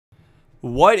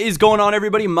What is going on,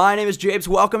 everybody? My name is Japes.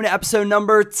 Welcome to episode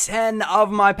number 10 of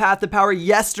my Path to Power.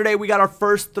 Yesterday, we got our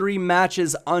first 3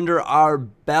 matches under our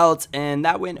belt, and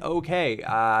that went okay.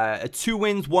 2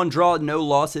 wins, 1 draw, no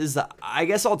losses. I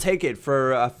guess I'll take it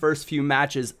for first few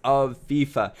matches of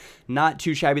FIFA. Not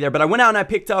too shabby there, but I went out and I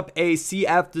picked up a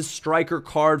CF the Striker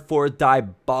card for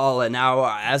Dybala.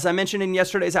 Now, as I mentioned in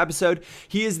yesterday's episode,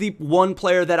 he is the one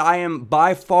player that I am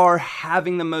by far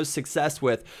having the most success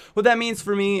with. What that means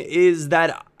for me is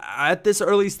that at this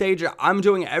early stage, I'm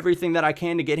doing everything that I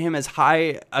can to get him as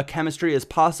high a chemistry as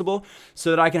possible so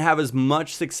that I can have as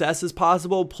much success as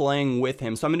possible playing with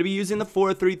him. So I'm going to be using the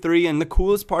 4-3-3, and the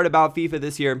coolest part about FIFA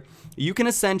this year, you can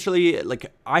essentially,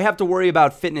 I have to worry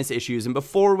about fitness issues, and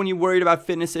before, when you worried about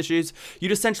fitness issues,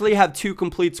 you'd essentially have 2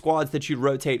 complete squads that you'd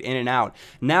rotate in and out.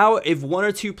 Now, if 1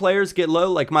 or 2 players get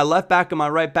low, like my left back and my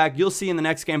right back, you'll see in the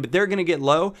next game, but they're going to get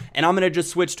low, and I'm going to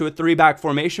just switch to a 3-back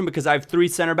formation because I have 3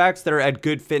 center backs that are at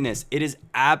good fitness. It is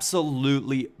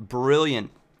absolutely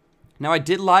brilliant. Now, I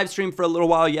did live stream for a little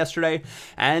while yesterday,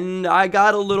 and I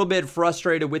got a little bit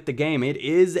frustrated with the game. It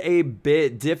is a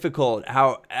bit difficult.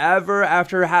 However,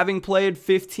 after having played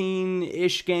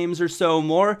 15-ish games or so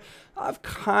more, I've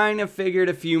kind of figured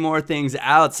a few more things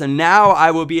out. So now I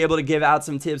will be able to give out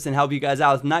some tips and help you guys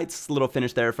out. Nice little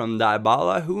finish there from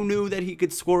Dybala. Who knew that he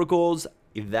could score goals?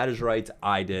 If that is right,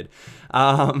 I did.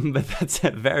 But that's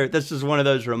just one of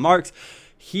those remarks.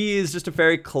 He is just a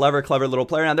very clever little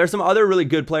player. Now, there's some other really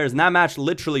good players. In that match,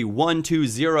 literally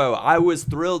 1-2-0. I was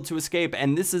thrilled to escape,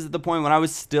 and this is the point when I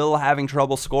was still having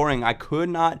trouble scoring. I could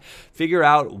not figure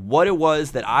out what it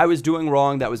was that I was doing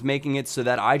wrong that was making it so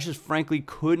that I just frankly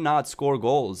could not score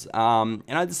goals. And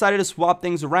I decided to swap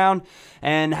things around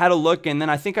and had a look, and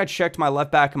then I think I checked my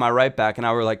left back and my right back, and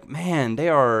I were like, man, they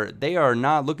are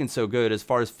not looking so good as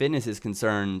far as fitness is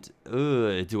concerned.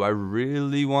 Ugh, do I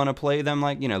really want to play them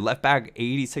like, left back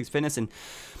 86 fitness? And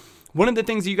one of the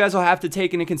things you guys will have to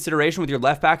take into consideration with your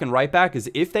left back and right back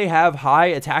is if they have high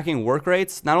attacking work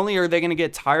rates, not only are they going to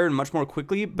get tired much more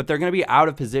quickly, but they're going to be out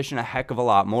of position a heck of a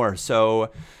lot more. So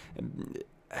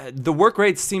the work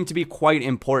rates seem to be quite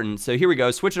important. So here we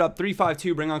go. Switch it up.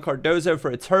 3-5-2. Bring on Cardozo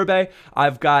for a Turbe.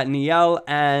 I've got Niel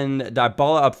and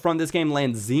Dybala up front this game.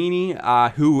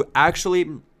 Lanzini, who actually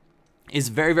is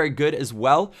very good as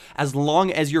well, as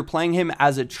long as you're playing him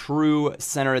as a true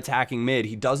center attacking mid.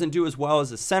 He doesn't do as well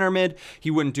as a center mid.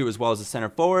 He wouldn't do as well as a center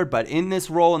forward, but in this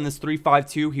role, in this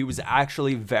 3-5-2, he was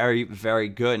actually very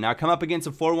good. Now, come up against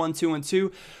a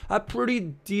 4-1-2-1-2, a pretty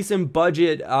decent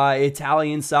budget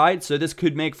Italian side, so this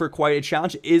could make for quite a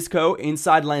challenge. Isco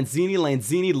inside Lanzini.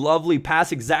 Lanzini, lovely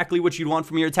pass, exactly what you'd want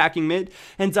from your attacking mid,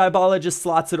 and Dybala just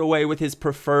slots it away with his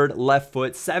preferred left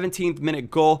foot. 17th minute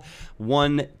goal,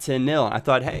 1-0. I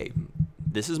thought, hey,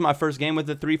 this is my first game with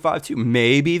the 3-5-2.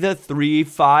 Maybe the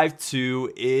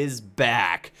 3-5-2 is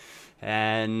back.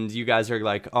 And you guys are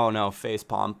like, oh no,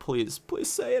 facepalm, please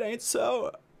say it ain't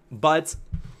so. But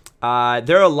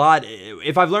there are a lot.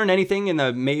 If I've learned anything in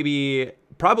the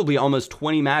probably almost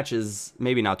 20 matches,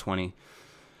 maybe not 20,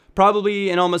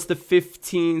 probably in almost the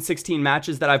 15, 16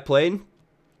 matches that I've played,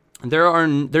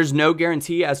 there's no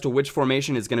guarantee as to which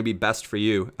formation is going to be best for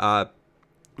you.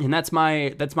 And that's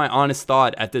my honest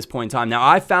thought at this point in time. Now,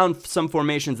 I found some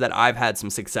formations that I've had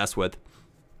some success with.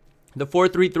 The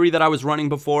 4-3-3 that I was running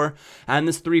before and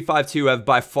this 3-5-2 have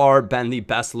by far been the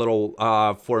best little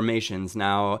formations.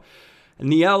 Now,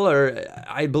 Niel, or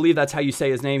I believe that's how you say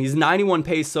his name, he's 91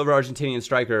 pace silver Argentinian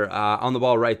striker on the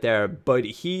ball right there, but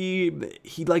he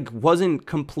wasn't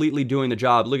completely doing the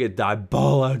job. Look at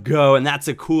Dybala go, and that's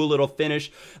a cool little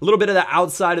finish. A little bit of the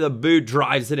outside of the boot,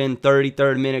 drives it in.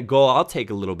 33rd minute goal. I'll take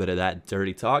a little bit of that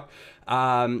dirty talk.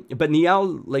 But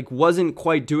Niel wasn't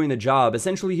quite doing the job.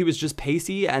 Essentially, he was just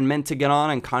pacey and meant to get on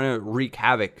and kind of wreak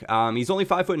havoc. He's only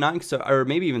 5'9", so, or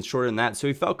maybe even shorter than that, so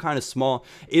he felt kind of small.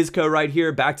 Isco right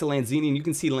here, back to Lanzini, and you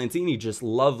can see Lanzini just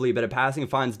lovely bit of passing,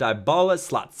 finds Dybala,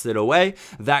 slots it away.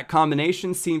 That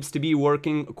combination seems to be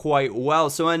working quite well.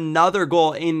 So another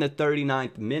goal in the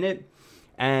 39th minute,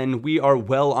 and we are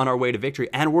well on our way to victory,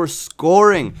 and we're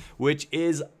scoring, which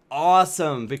is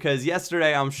awesome, because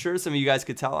yesterday, I'm sure some of you guys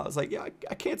could tell, I was like, yeah,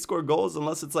 I can't score goals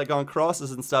unless it's on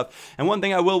crosses and stuff. And one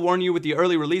thing I will warn you with the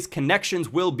early release, connections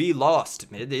will be lost.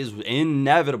 It is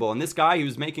inevitable. And this guy, he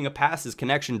was making a pass, his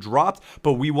connection dropped,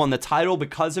 but we won the title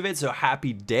because of it, so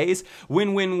happy days.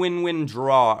 Win,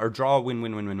 draw, or draw,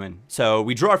 win. So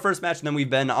we drew our first match, and then we've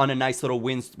been on a nice little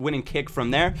winning kick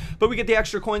from there. But we get the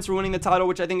extra coins for winning the title,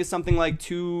 which I think is something like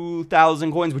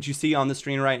 2,000 coins, which you see on the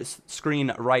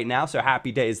screen right now, so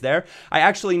happy days there. I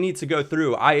actually need to go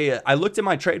through. I looked at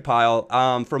my trade pile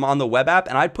from on the web app,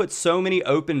 and I put so many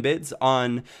open bids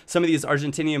on some of these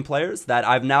Argentinian players that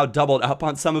I've now doubled up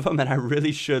on some of them, and I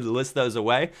really should list those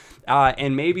away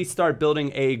and maybe start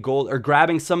building a gold or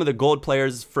grabbing some of the gold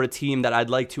players for a team that I'd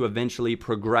like to eventually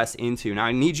progress into. Now,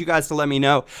 I need you guys to let me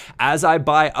know as I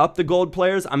buy up the gold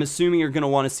players. I'm assuming you're going to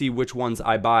want to see which ones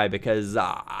I buy, because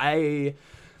there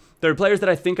are players that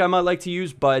I think I might like to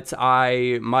use, but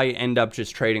I might end up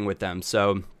just trading with them.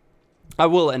 So I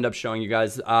will end up showing you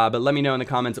guys, but let me know in the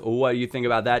comments what you think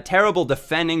about that. Terrible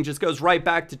defending, just goes right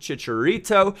back to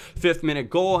Chicharito, 5th minute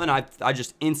goal, and I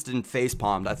just instant face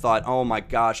palmed. I thought, oh my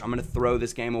gosh, I'm going to throw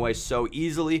this game away so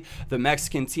easily. The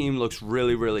Mexican team looks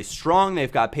really, really strong.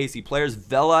 They've got pacey players.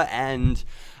 Vela and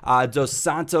Dos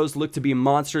Santos look to be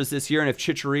monsters this year, and if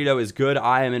Chicharito is good,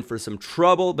 I am in for some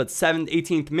trouble. But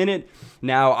 18th minute,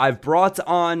 now I've brought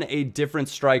on a different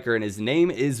striker, and his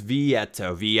name is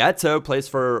Vieto. Vieto plays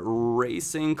for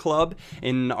Racing Club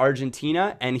in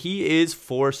Argentina, and he is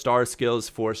 4-star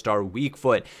skills, 4-star weak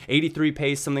foot, 83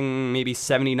 pace, something maybe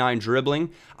 79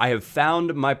 dribbling. I have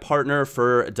found my partner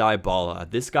for Dybala.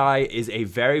 This guy is a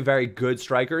very, very good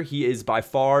striker. He is by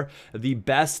far the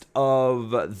best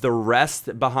of the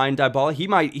rest behind Dybala.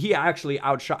 He actually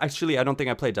outshot. Actually, I don't think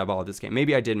I played Dybala this game.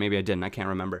 Maybe I did, maybe I didn't. I can't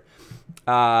remember.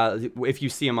 If you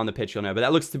see him on the pitch, you'll know. But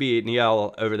that looks to be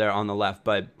Niel over there on the left.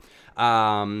 But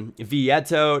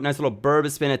Vieto, nice little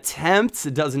Burba spin attempt.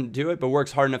 It doesn't do it, but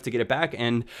works hard enough to get it back.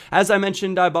 And as I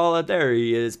mentioned, Dybala, there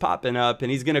he is popping up,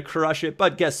 and he's going to crush it.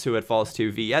 But guess who it falls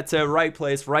to? Vieto, right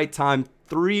place, right time.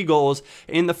 3 goals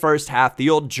in the first half, the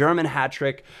old German hat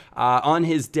trick on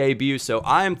his debut. So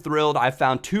I am thrilled. I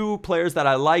found 2 players that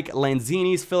I like.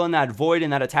 Lanzini's filling that void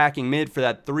in that attacking mid for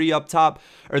that 3 up top,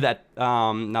 or that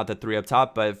not that 3 up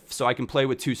top, but so I can play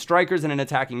with 2 strikers and an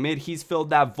attacking mid. He's filled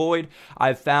that void.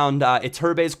 I've found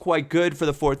Iturbe's quite good for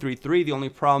the 4-3-3. The only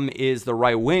problem is the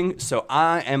right wing. So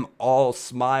I am all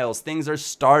smiles. Things are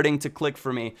starting to click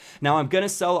for me. Now I'm gonna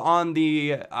sell on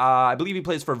the I believe he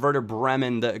plays for Werder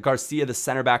Bremen, the Garcia, the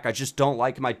center back. I just don't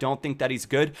like him. I don't think that he's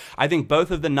good. I think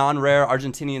both of the non-rare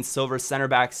Argentinian silver center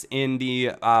backs in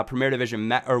the Premier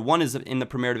Division, or one is in the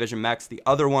Premier Division Max, the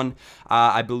other one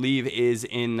I believe is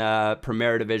in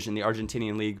Premier Division, the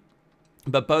Argentinian league.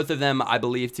 But both of them, I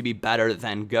believe, to be better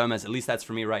than Gomez. At least that's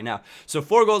for me right now. So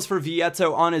 4 goals for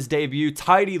Vieto on his debut.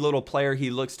 Tidy little player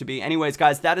he looks to be. Anyways,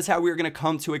 guys, that is how we're going to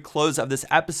come to a close of this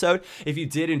episode. If you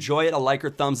did enjoy it, a like or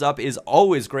thumbs up is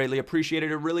always greatly appreciated.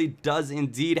 It really does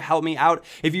indeed help me out.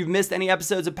 If you've missed any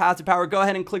episodes of Path to Power, go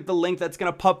ahead and click the link that's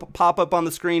going to pop up on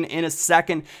the screen in a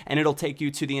second, and it'll take you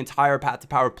to the entire Path to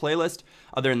Power playlist.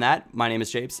 Other than that, my name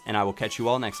is Japes, and I will catch you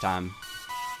all next time.